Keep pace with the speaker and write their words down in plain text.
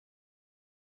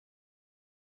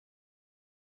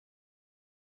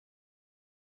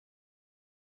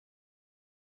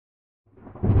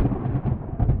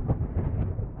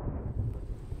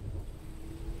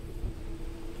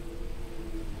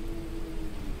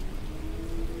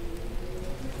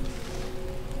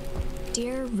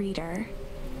Dear reader,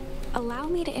 allow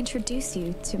me to introduce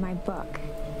you to my book.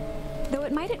 Though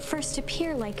it might at first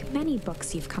appear like many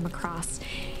books you've come across,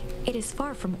 it is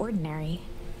far from ordinary.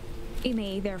 You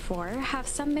may, therefore, have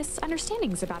some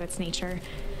misunderstandings about its nature.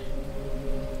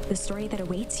 The story that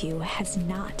awaits you has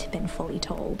not been fully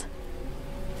told.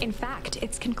 In fact,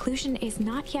 its conclusion is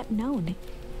not yet known,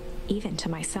 even to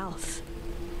myself.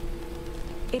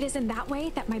 It is in that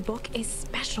way that my book is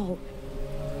special.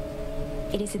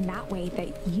 It is in that way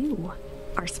that you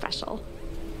are special.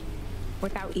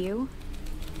 Without you,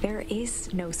 there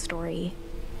is no story.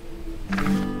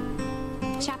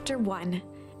 Chapter 1.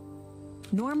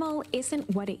 Normal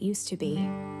isn't what it used to be.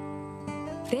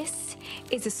 This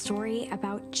is a story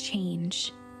about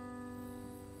change.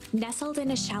 Nestled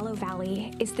in a shallow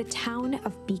valley is the town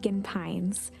of Beacon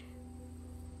Pines.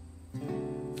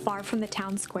 Far from the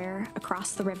town square,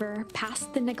 across the river,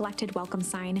 past the neglected welcome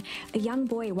sign, a young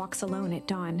boy walks alone at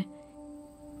dawn.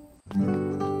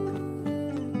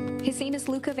 His name is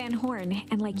Luka Van Horn,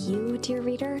 and like you, dear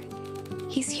reader,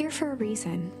 he's here for a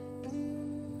reason.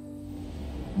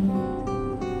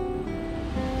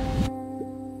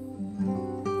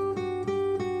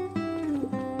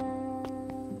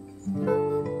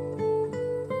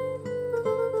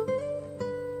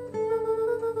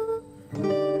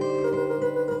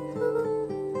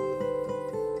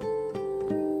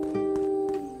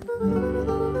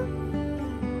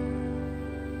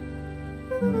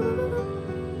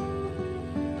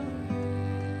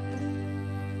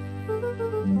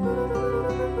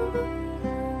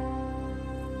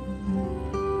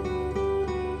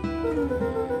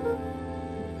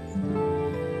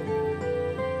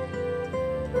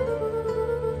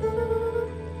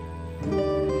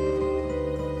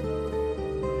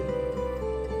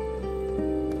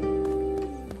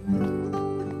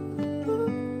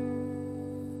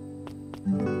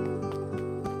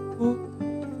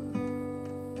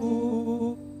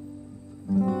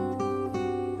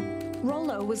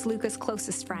 Was Luka's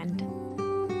closest friend.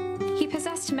 He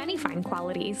possessed many fine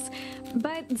qualities,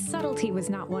 but subtlety was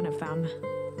not one of them.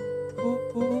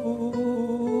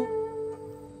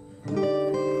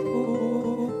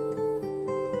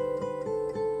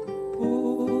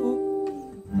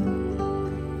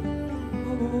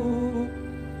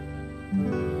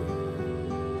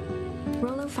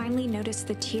 Rollo finally noticed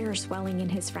the tears welling in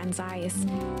his friend's eyes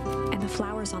and the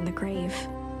flowers on the grave.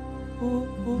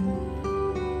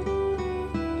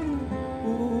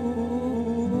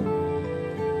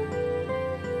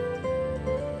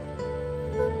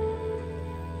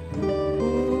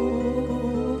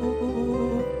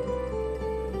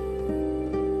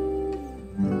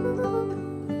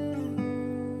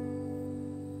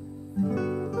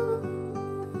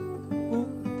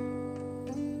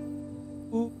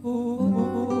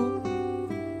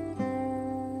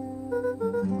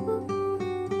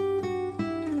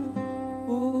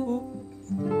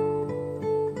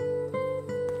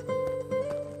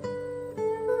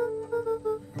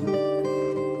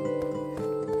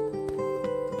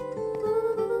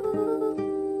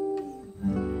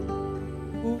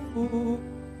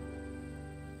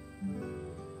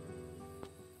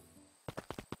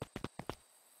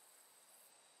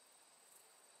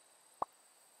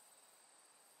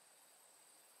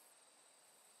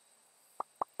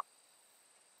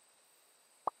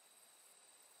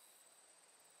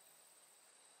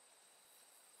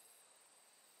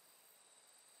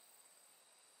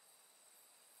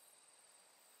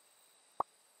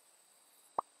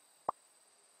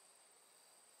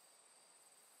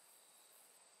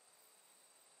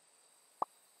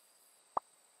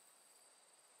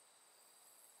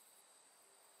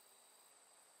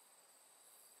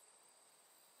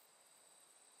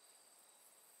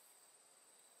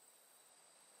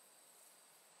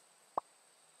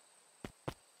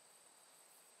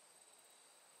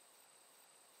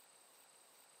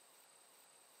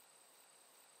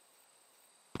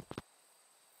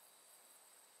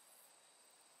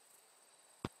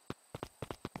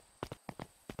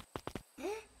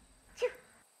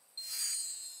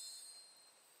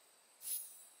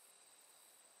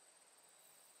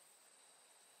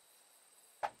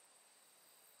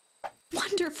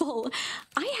 Wonderful!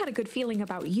 I had a good feeling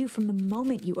about you from the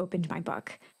moment you opened my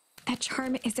book. That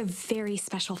charm is a very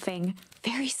special thing.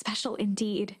 Very special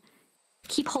indeed.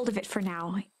 Keep hold of it for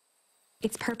now.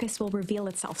 Its purpose will reveal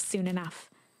itself soon enough.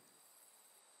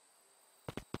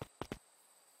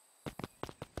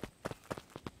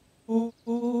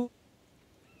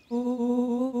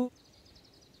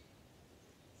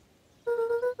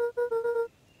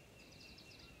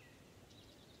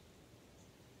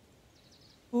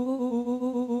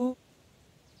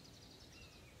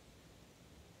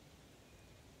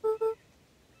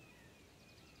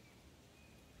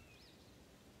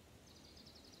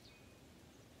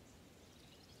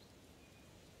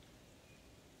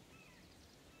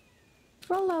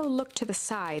 Frollo looked to the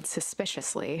side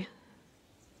suspiciously.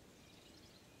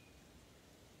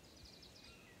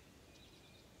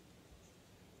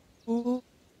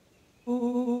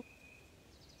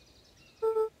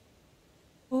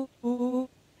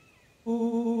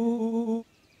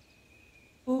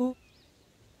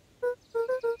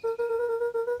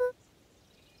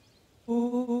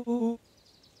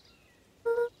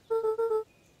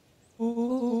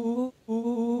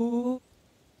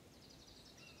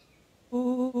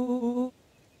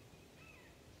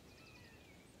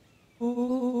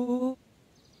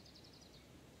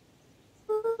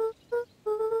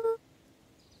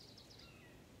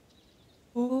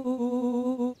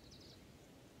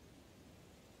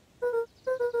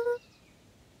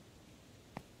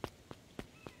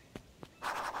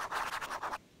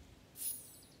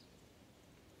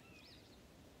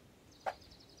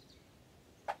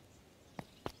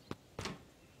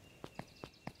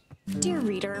 Dear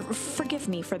reader, forgive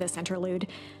me for this interlude.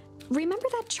 Remember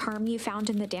that charm you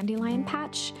found in the dandelion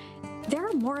patch? There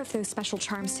are more of those special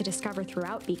charms to discover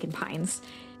throughout Beacon Pines.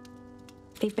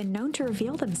 They've been known to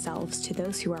reveal themselves to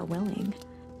those who are willing.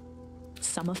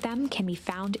 Some of them can be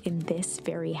found in this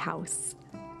very house.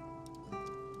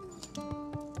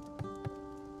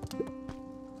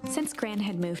 Since Gran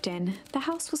had moved in, the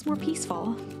house was more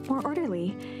peaceful, more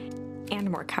orderly,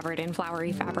 and more covered in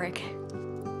flowery fabric.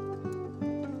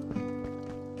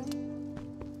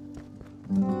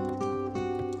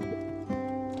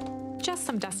 Just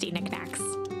some dusty knickknacks.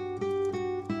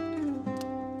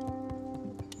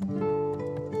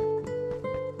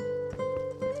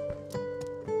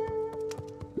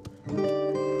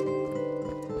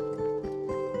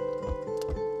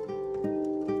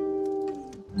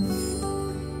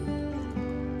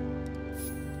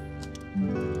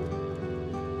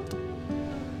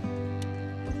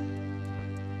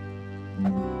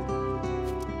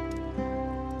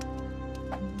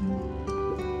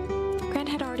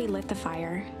 Lit the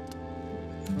fire.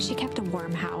 She kept a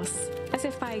warm house, as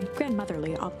if by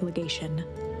grandmotherly obligation.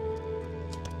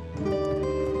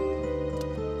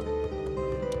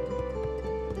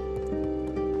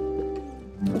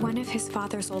 One of his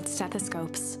father's old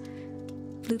stethoscopes.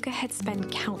 Luka had spent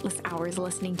countless hours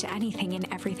listening to anything and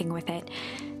everything with it.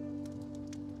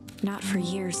 Not for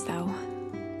years, though.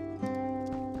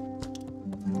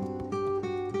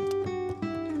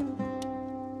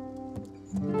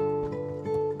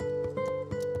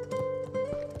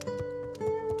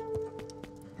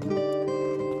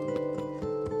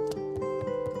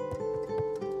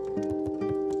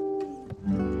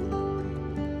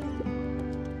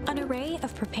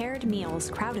 Prepared meals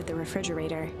crowded the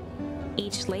refrigerator,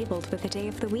 each labeled with the day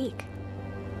of the week.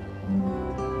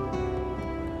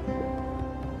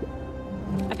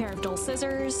 A pair of dull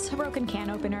scissors, a broken can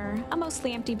opener, a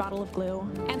mostly empty bottle of glue,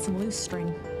 and some loose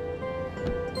string.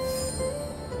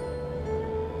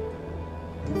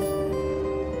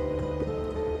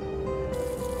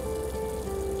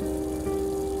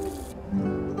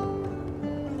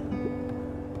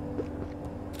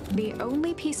 The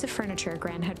only piece of furniture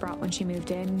Gran had brought when she moved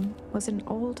in was an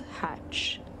old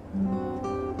hutch.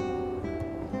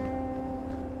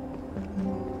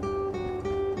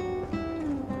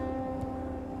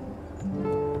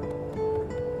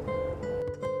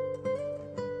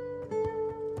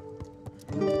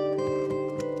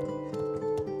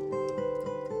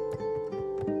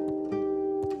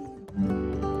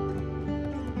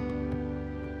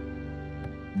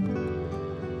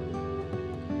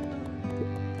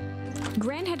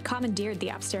 Gran had commandeered the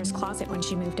upstairs closet when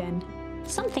she moved in.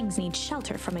 Some things need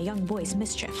shelter from a young boy's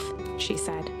mischief, she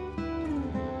said.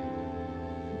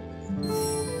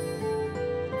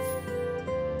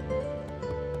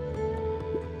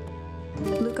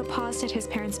 Luka paused at his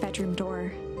parents' bedroom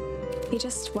door. He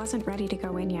just wasn't ready to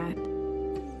go in yet.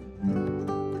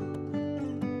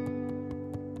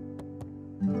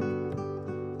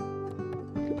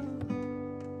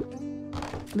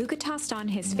 Luka tossed on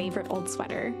his favorite old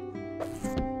sweater.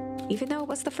 Even though it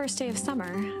was the first day of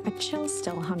summer, a chill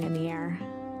still hung in the air.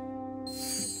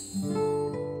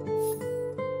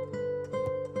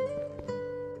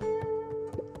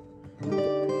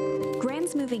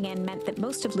 Gran's moving in meant that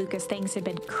most of Luka's things had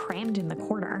been crammed in the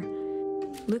corner.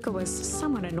 Luka was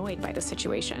somewhat annoyed by the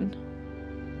situation.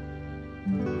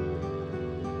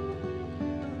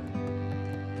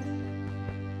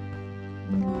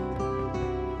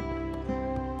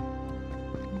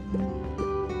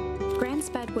 Gran's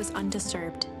bed was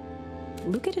undisturbed.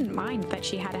 Luka didn't mind that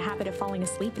she had a habit of falling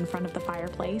asleep in front of the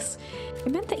fireplace.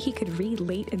 It meant that he could read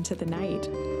late into the night.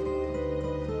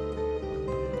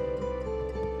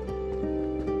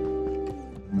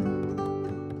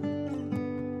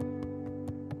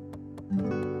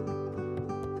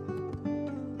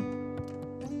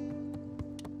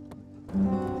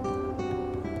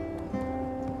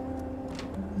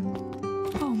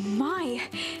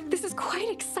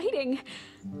 exciting!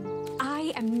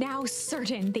 I am now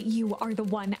certain that you are the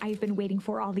one I've been waiting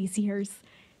for all these years.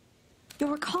 You'll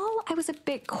recall I was a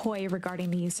bit coy regarding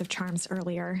the use of charms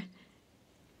earlier.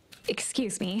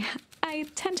 Excuse me, I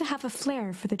tend to have a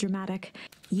flair for the dramatic.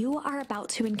 You are about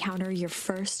to encounter your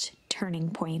first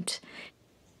turning point.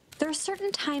 There are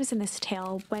certain times in this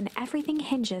tale when everything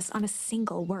hinges on a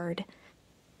single word.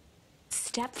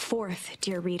 Step forth,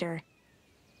 dear reader.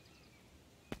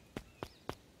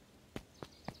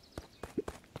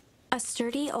 A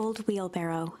sturdy old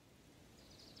wheelbarrow.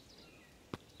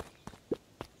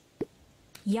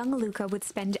 Young Luka would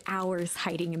spend hours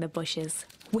hiding in the bushes,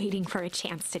 waiting for a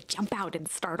chance to jump out and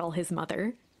startle his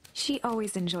mother. She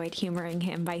always enjoyed humoring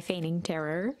him by feigning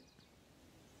terror.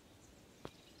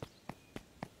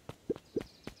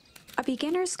 A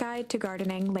beginner's guide to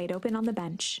gardening laid open on the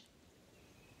bench.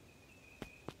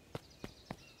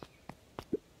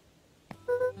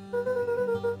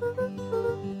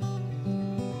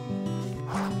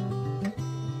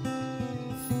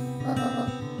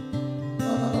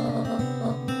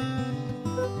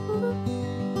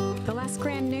 The less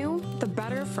grand new, the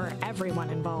better for everyone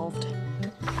involved.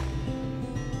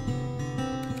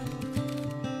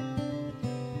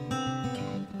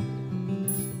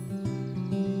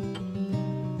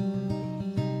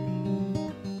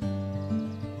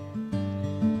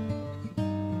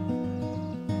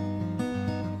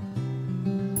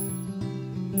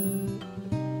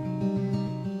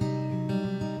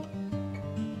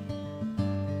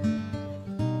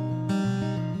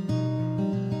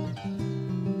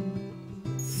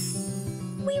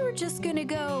 Just gonna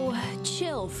go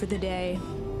chill for the day.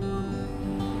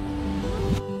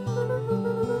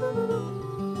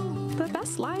 The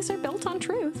best lies are built on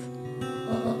truth.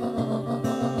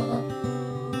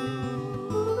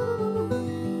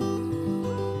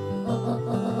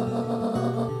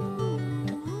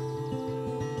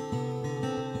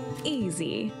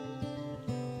 Easy.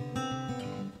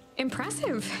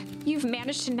 Impressive. You've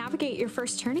managed to navigate your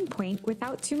first turning point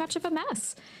without too much of a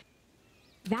mess.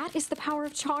 That is the power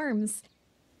of charms.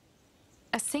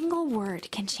 A single word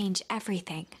can change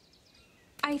everything.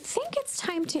 I think it's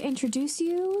time to introduce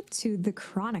you to the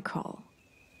Chronicle.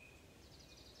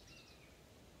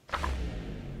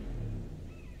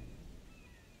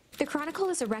 The Chronicle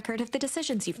is a record of the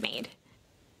decisions you've made.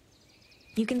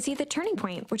 You can see the turning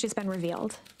point which has been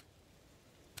revealed.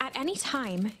 At any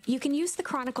time, you can use the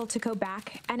Chronicle to go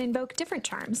back and invoke different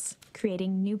charms,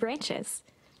 creating new branches.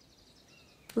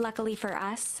 Luckily for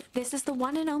us, this is the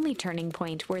one and only turning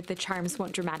point where the charms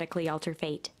won't dramatically alter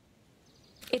fate.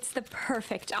 It's the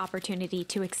perfect opportunity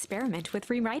to experiment with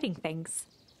rewriting things.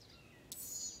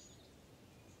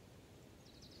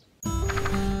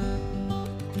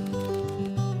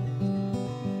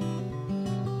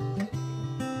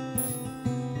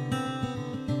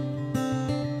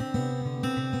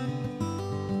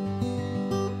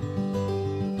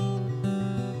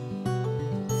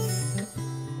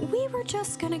 We're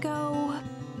just gonna go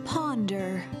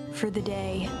ponder for the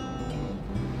day.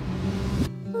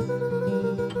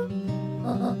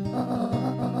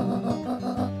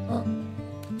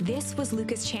 This was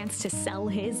Luka's chance to sell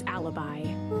his alibi.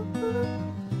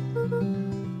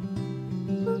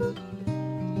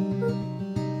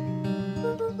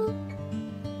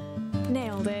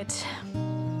 Nailed it.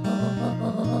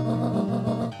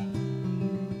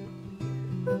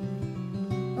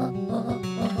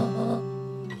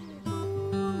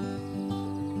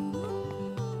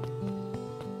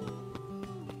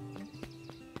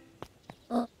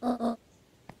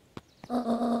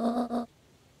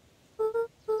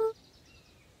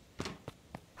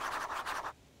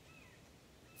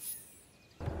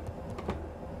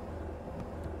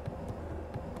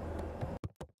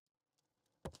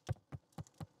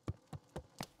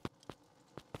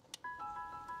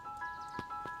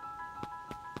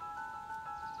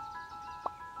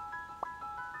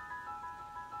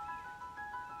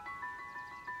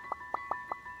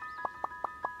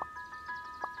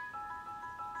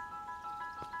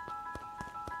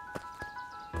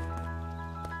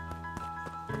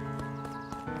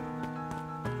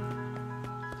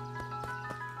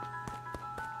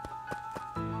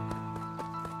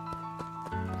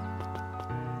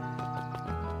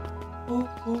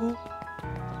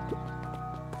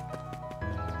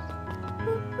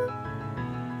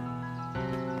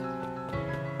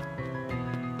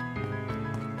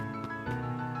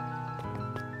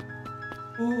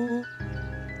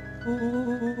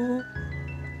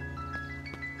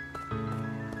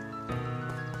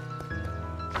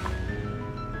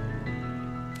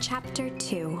 Chapter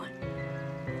 2.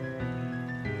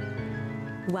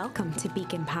 Welcome to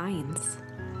Beacon Pines.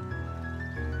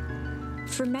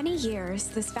 For many years,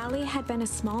 this valley had been a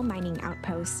small mining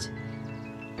outpost.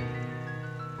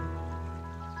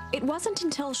 It wasn't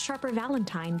until Sharper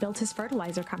Valentine built his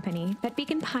fertilizer company that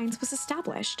Beacon Pines was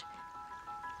established.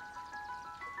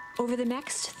 Over the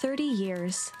next 30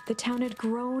 years, the town had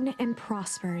grown and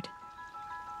prospered.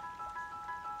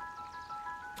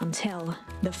 Until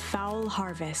the foul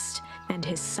harvest and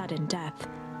his sudden death.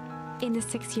 In the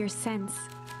 6 years since,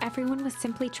 everyone was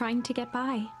simply trying to get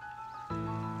by.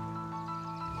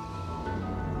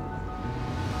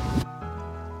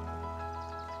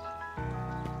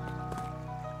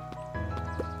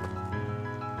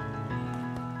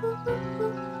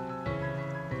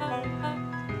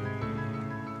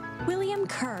 William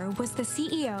Kerr was the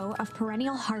CEO of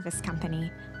Perennial Harvest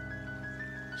Company.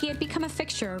 He had become a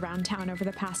fixture around town over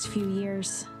the past few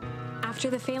years. After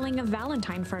the failing of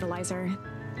Valentine fertilizer,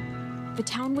 the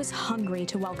town was hungry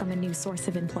to welcome a new source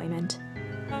of employment.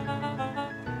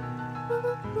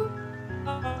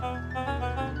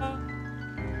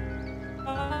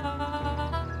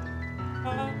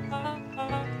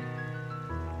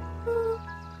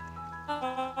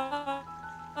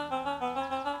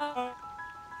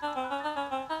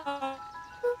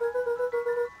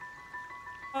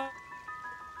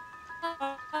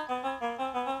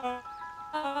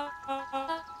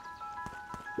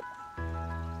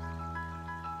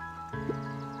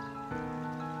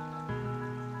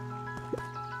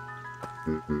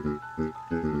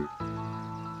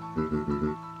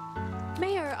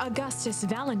 Mayor Augustus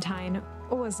Valentine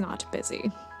was not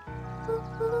busy.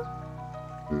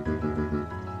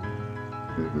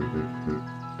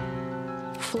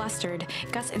 Flustered,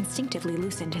 Gus instinctively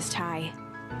loosened his tie.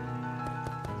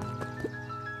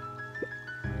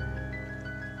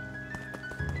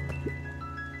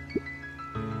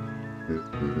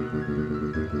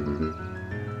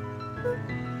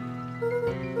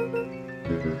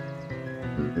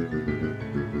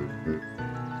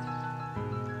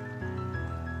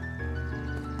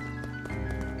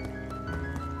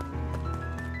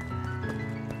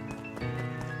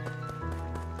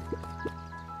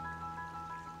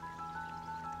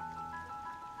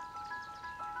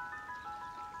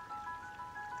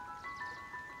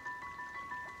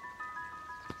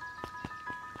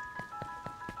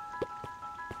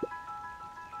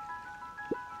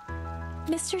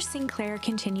 Mr. Sinclair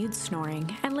continued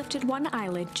snoring and lifted one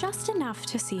eyelid just enough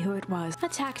to see who it was, a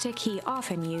tactic he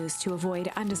often used to avoid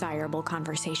undesirable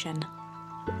conversation.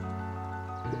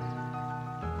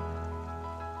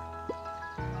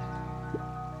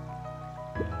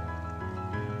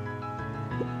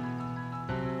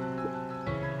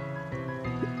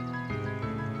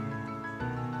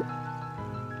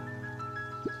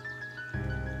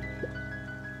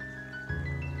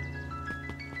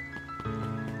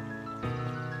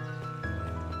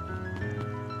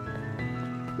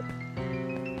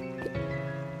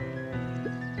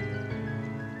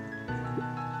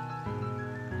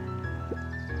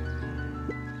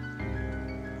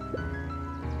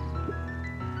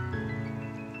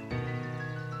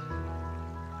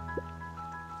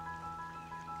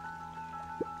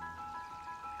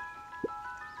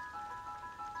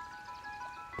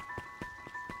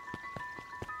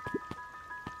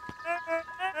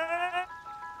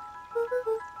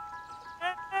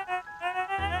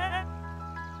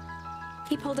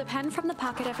 He pulled a pen from the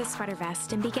pocket of his sweater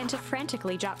vest and began to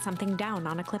frantically jot something down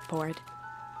on a clipboard.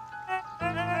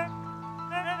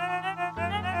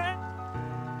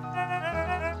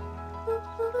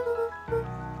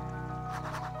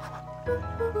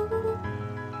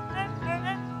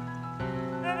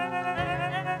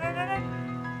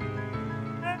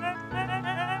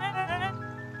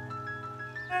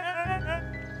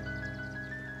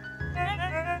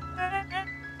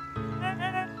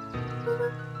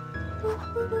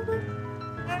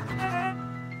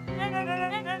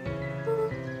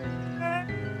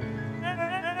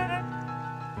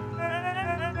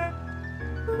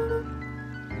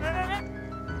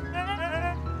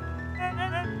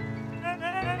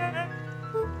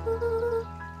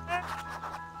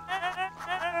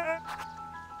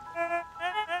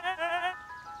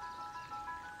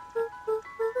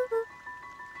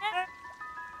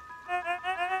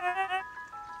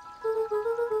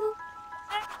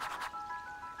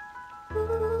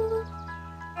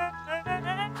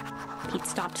 Pete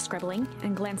stopped scribbling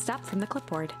and glanced up from the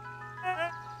clipboard.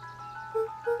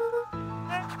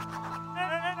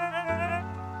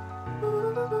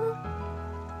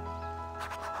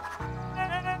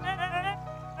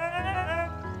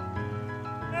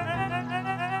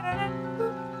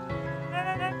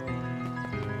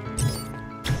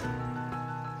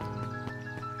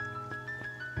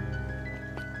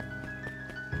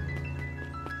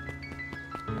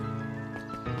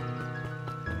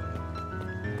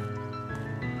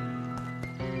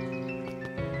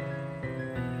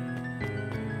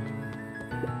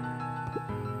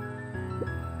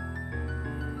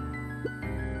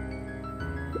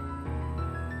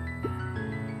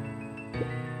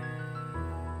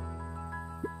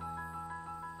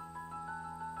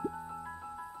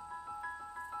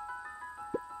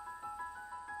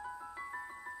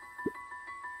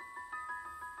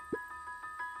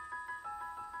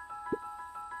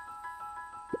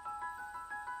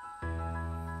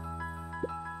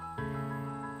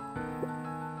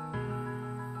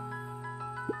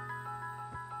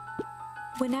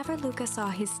 Whenever Luka saw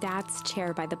his dad's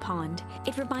chair by the pond,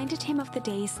 it reminded him of the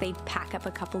days they'd pack up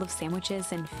a couple of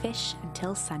sandwiches and fish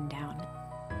until sundown.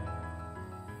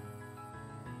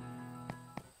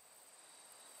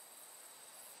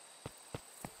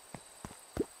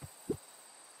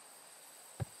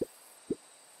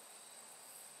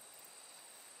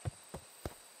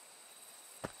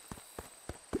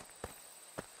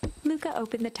 Luka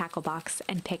opened the tackle box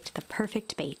and picked the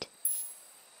perfect bait.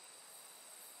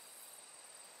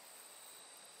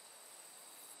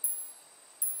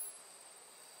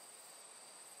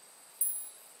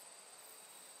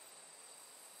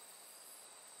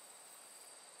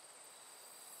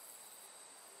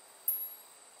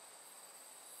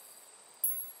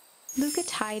 Luka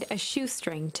tied a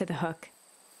shoestring to the hook.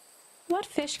 What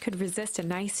fish could resist a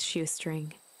nice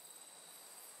shoestring?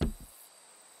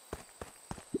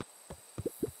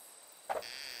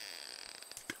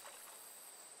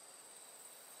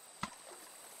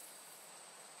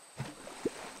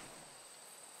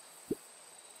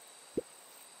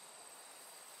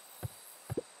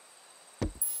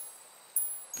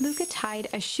 Luka tied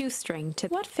a shoestring to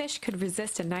what fish could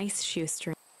resist a nice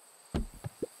shoestring?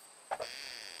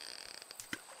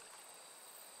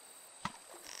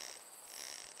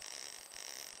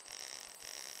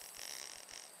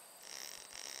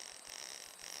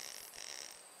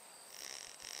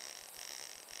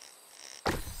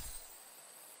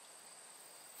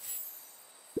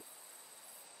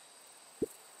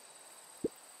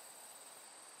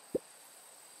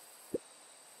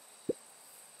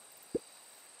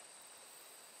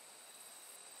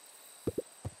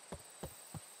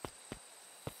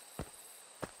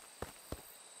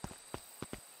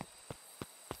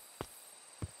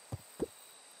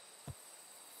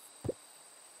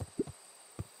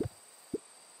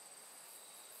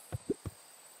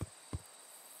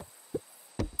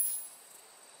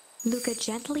 Luka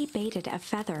gently baited a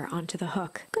feather onto the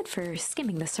hook, good for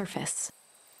skimming the surface.